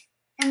fighting,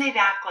 and they'd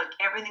act like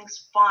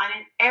everything's fine,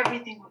 and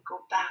everything would go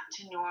back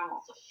to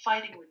normal. The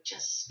fighting would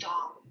just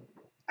stop.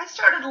 I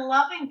started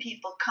loving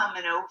people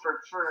coming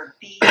over for a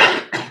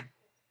beer.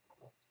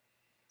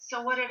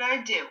 So what did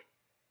I do?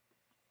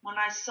 When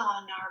I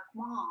saw Narc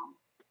Mom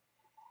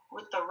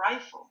with the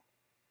rifle,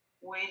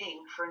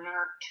 waiting for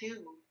Narc 2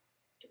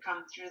 to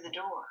come through the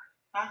door,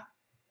 huh?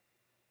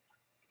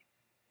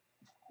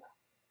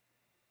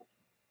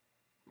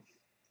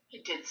 I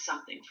did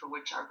something for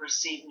which I've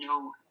received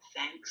no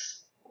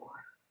thanks for,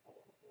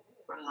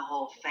 from the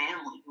whole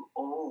family who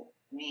owe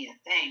me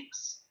a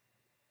thanks.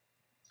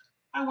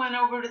 I went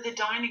over to the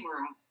dining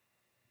room,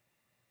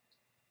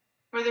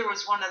 where there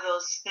was one of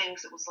those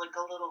things that was like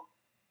a little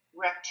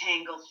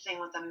rectangle thing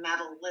with a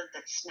metal lid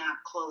that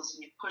snapped closed,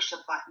 and you push a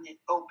button, it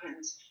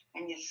opens,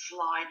 and you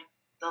slide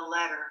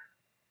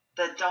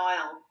the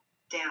dial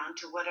down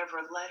to whatever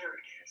letter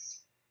it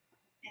is.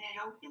 And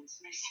it opens,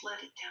 and I slid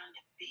it down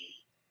to B.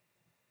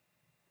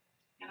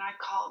 And I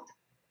called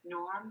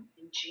Norm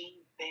and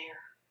Jean Bear,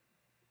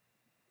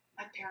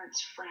 my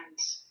parents'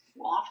 friends,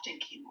 who often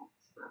came over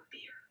for a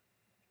beer.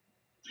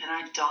 And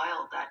I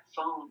dialed that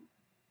phone.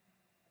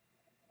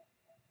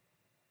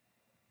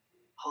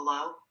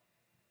 Hello?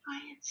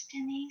 Hi, it's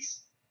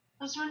Denise.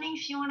 I was wondering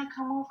if you want to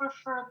come over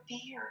for a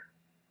beer.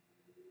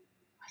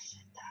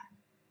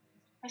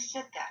 I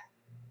said that.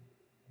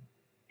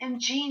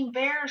 And Jean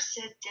Bear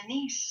said,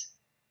 Denise,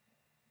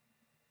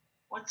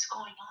 what's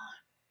going on?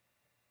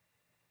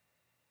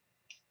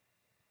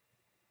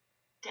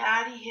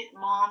 Daddy hit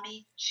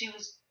Mommy. She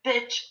was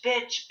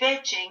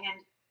bitching,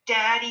 and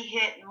Daddy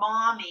hit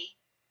Mommy.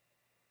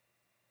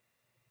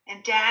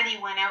 And Daddy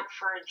went out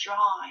for a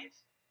drive.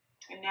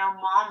 And now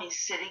Mommy's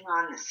sitting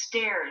on the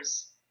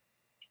stairs.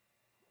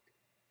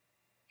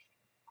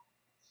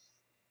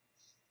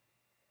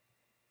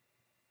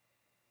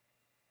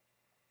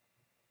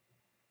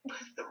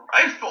 With the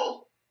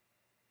rifle.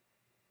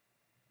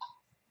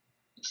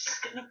 I'm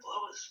just gonna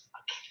blow his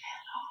fucking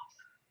head off.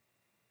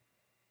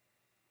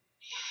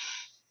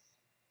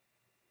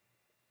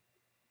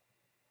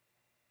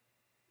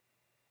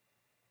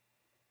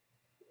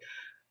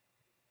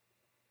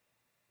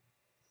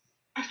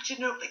 And you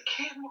know, they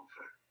came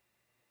over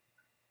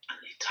and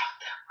they took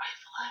that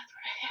rifle out of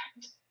her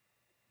hand.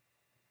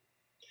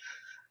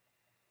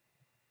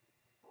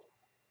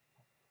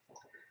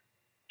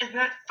 And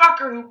that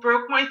fucker who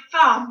broke my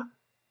thumb,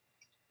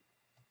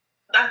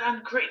 that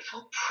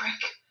ungrateful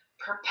prick,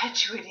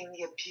 perpetuating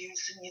the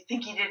abuse, and you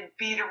think he didn't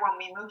beat her when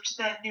we moved to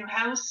that new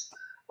house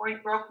where he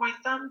broke my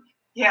thumb?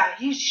 Yeah,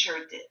 he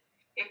sure did.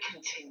 It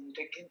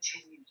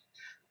continued.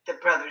 The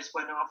brothers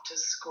went off to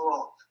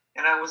school,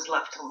 and I was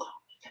left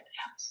alone in that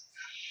house.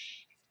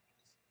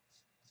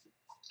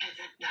 And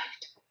at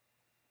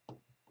night,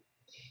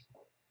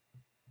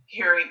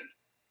 hearing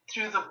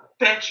through the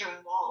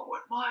bedroom wall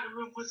when my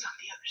room was on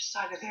the other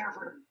side of their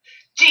room,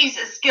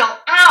 Jesus, Gil,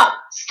 ow,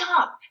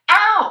 stop,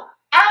 ow,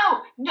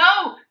 ow,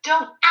 no,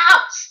 don't,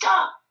 ow,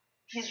 stop.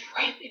 He's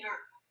raping her.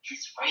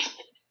 He's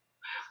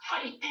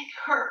raping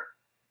her.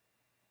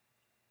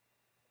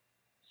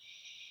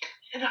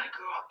 And I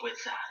grew up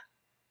with that.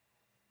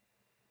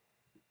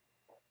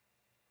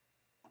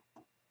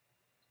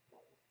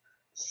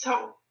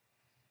 So,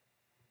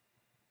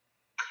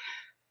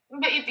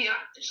 maybe I'm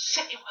the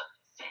shame of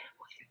the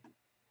family.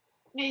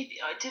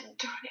 Maybe I didn't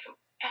turn out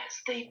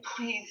as they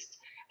pleased.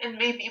 And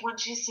maybe when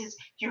she says,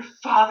 your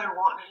father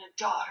wanted a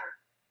daughter,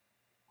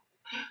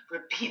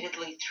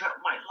 repeatedly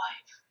throughout my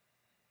life,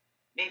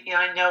 maybe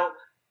I know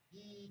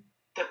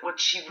that what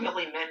she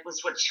really meant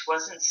was what she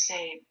wasn't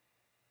saying,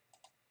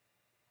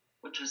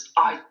 which was,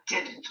 I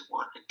didn't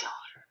want a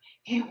daughter.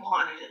 He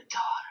wanted a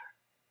daughter.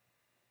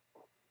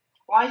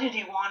 Why did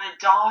he want a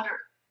daughter?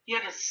 He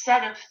had a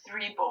set of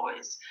 3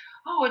 boys.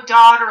 Oh, a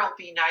daughter will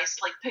be nice,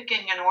 like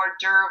picking an hors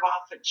d'oeuvre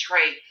off a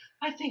tray.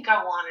 I think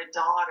I want a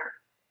daughter.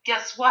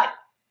 Guess what?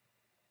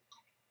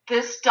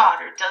 This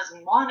daughter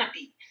doesn't want to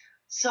be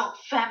so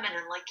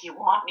feminine like you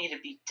want me to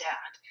be,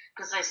 Dad,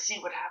 because I see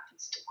what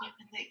happens to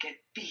women. They get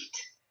beat.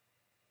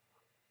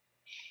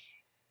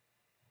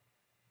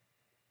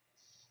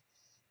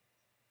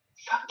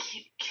 Fuck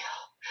you,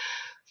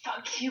 Gil.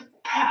 Fuck you,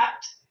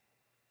 Pat.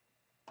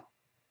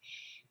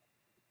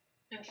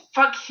 And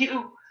fuck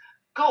you,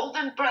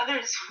 Golden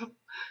Brothers, who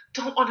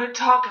don't want to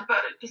talk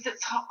about it because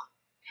it's all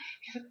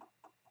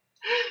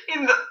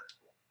in the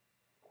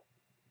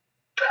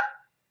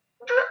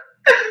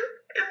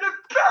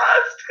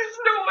past, because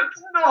no,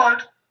 it's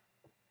not.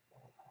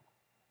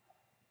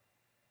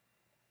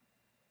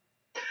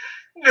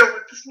 No,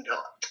 it's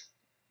not.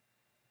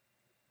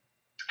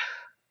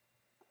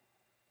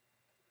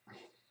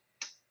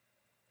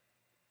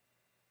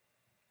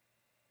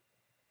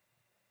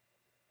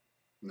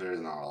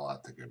 There's not a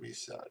lot that could be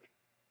said.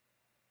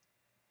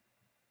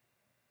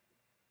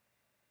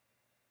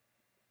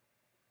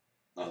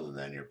 Other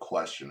than your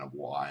question of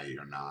why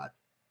you're not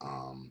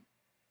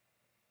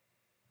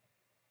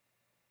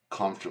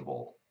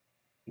comfortable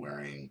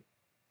wearing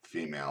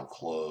female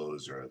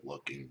clothes or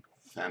looking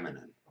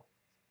feminine.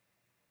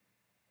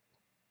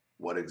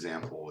 What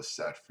example was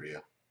set for you?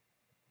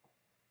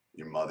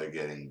 Your mother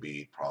getting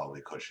beat probably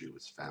because she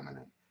was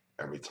feminine.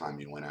 Every time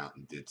you went out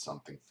and did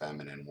something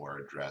feminine, wore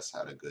a dress,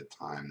 had a good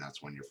time,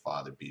 that's when your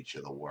father beat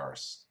you the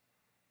worst.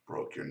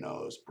 Broke your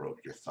nose, broke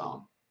your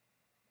thumb.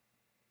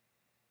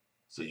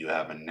 So you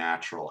have a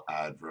natural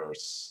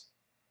adverse,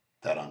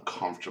 that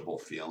uncomfortable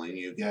feeling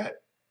you get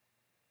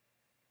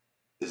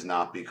is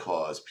not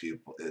because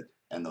people,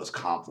 and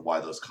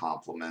why those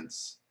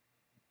compliments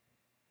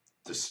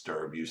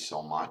disturb you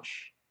so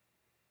much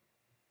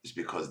is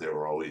because they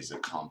were always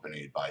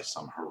accompanied by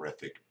some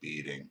horrific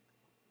beating,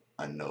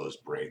 a nose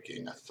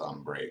breaking, a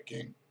thumb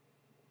breaking.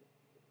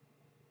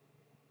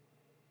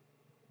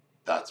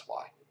 That's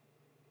why.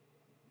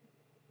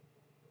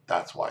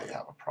 That's why you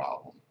have a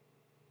problem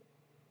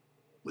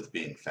with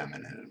being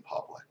feminine in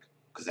public.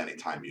 Because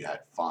anytime you had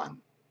fun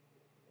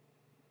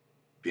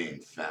being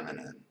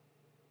feminine,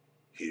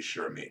 he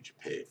sure made you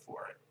pay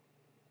for it.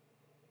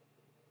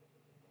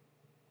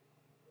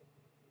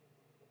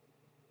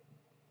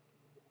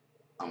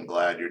 I'm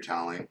glad you're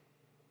telling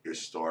your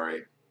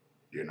story.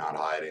 You're not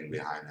hiding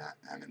behind that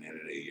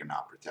femininity. You're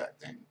not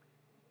protecting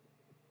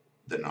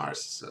the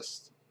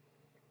narcissist.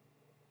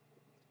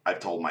 I've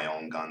told my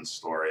own gun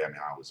story. I mean,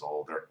 I was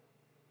older.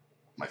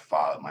 My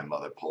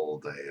mother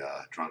pulled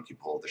drunkie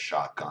pulled a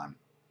shotgun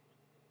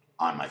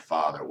on my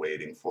father,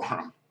 waiting for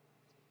him,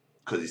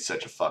 because he's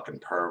such a fucking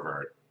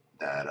pervert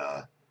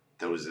that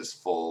there was this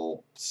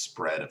full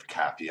spread of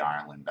Kathy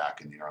Ireland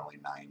back in the early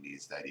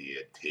 90s that he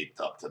had taped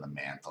up to the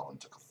mantle and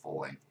took a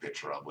full-length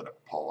picture of with a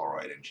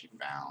Polaroid, and she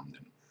found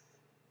and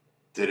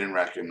didn't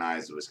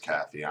recognize it was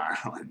Kathy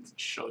Ireland and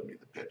showed me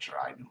the picture.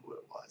 I knew who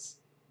it was.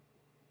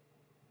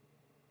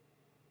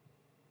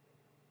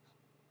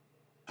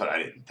 But I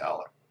didn't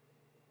tell her.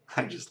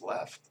 I just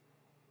left.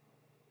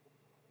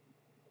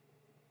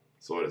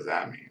 So what does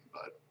that mean?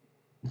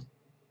 But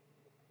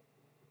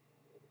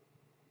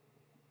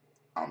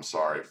I'm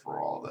sorry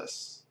for all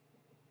this.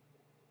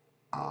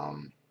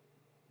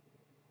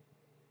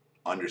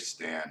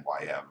 Understand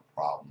why you have a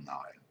problem now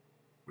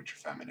with your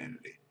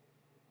femininity,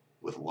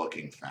 with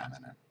looking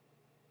feminine.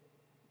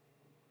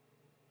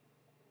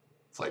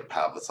 It's like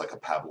a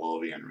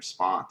Pavlovian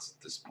response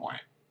at this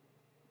point.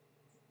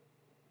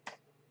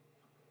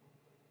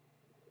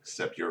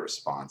 Except your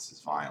response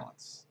is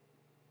violence.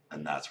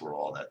 And that's where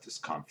all that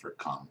discomfort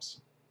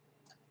comes.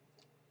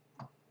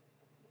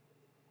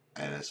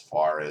 And as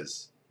far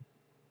as,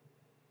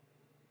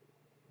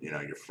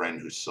 your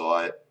friend who saw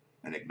it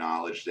and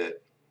acknowledged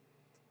it,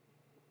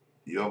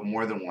 you have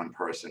more than one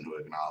person who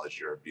acknowledged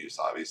your abuse.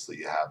 Obviously,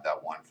 you have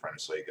that one friend who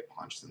saw you get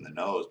punched in the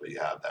nose, but you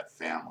have that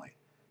family.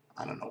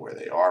 I don't know where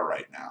they are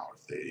right now,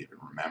 if they even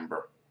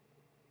remember.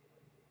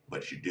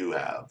 But you do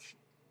have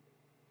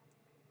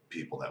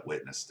people that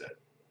witnessed it.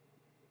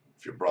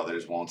 If your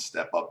brothers won't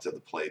step up to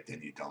the plate,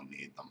 then you don't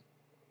need them.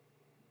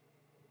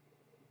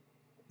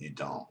 You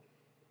don't.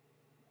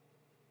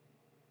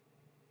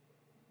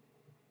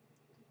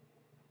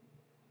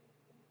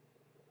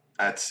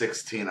 At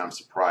 16, I'm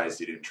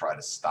surprised you didn't try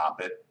to stop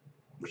it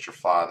with your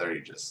father.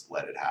 You just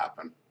let it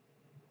happen.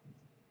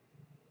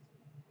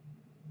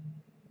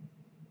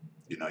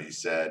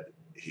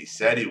 He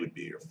said he would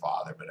be your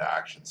father, but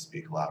actions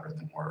speak louder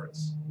than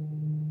words.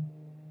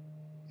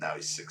 Now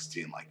he's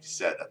 16, like you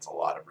said. That's a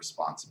lot of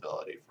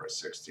responsibility for a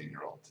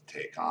 16-year-old to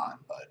take on,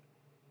 but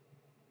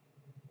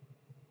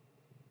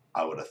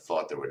I would have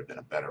thought there would have been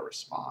a better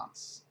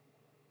response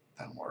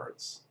than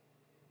words.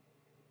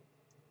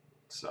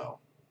 So,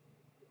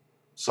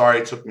 sorry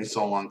it took me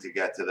so long to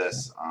get to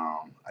this.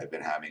 I've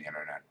been having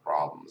internet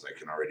problems. I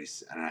can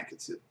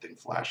see the thing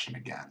flashing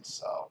again.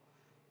 So,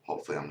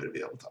 hopefully I'm going to be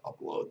able to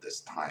upload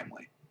this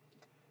timely.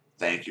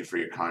 Thank you for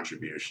your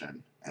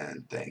contribution,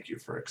 and thank you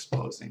for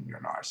exposing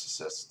your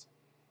narcissist.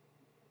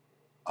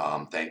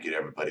 Thank you to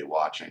everybody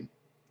watching.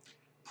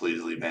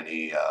 Please leave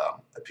any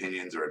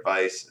opinions or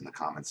advice in the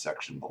comments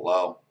section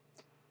below.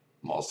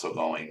 I'm also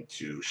going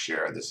to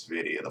share this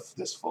video,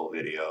 this full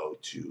video,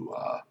 to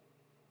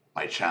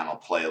my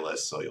channel playlist,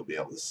 so you'll be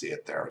able to see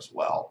it there as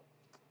well.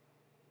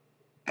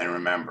 And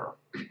remember,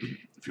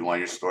 if you want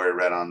your story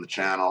read on the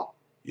channel,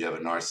 you have a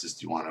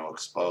narcissist you want to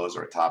expose,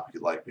 or a topic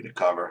you'd like me to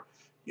cover,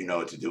 you know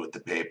what to do with the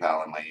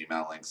PayPal and my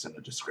email links in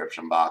the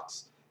description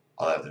box.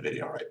 I'll have the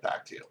video right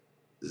back to you.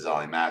 This is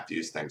Ollie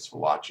Matthews. Thanks for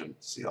watching.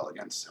 See you all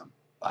again soon.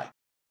 Bye.